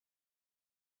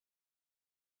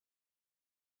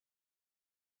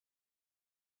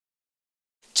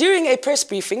During a press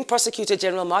briefing, Prosecutor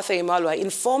General Martha Imalwa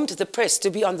informed the press to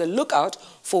be on the lookout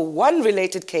for one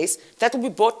related case that will be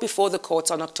brought before the courts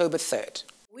on October 3rd.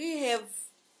 We have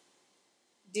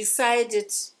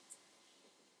decided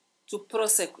to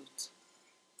prosecute,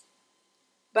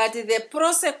 but the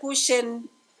prosecution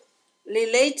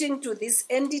relating to this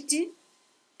entity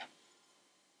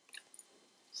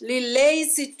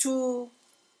relates to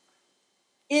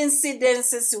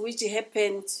incidences which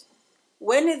happened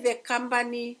when the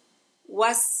company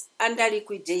was under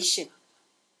liquidation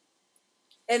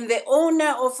and the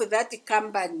owner of that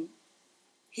company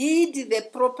hid the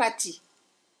property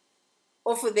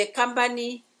of the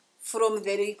company from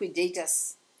the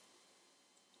liquidators.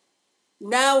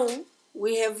 Now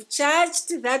we have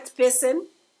charged that person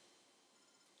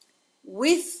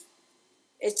with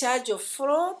a charge of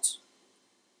fraud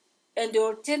and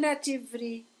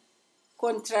alternatively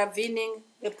contravening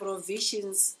the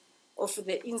provisions of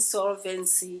the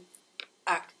Insolvency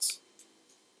Act.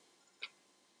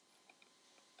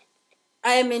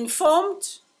 I am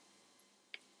informed,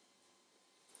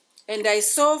 and I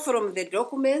saw from the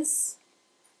documents,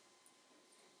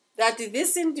 that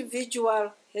this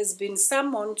individual has been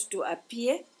summoned to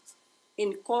appear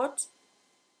in court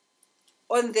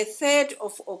on the 3rd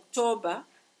of October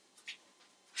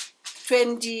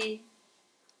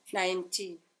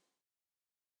 2019.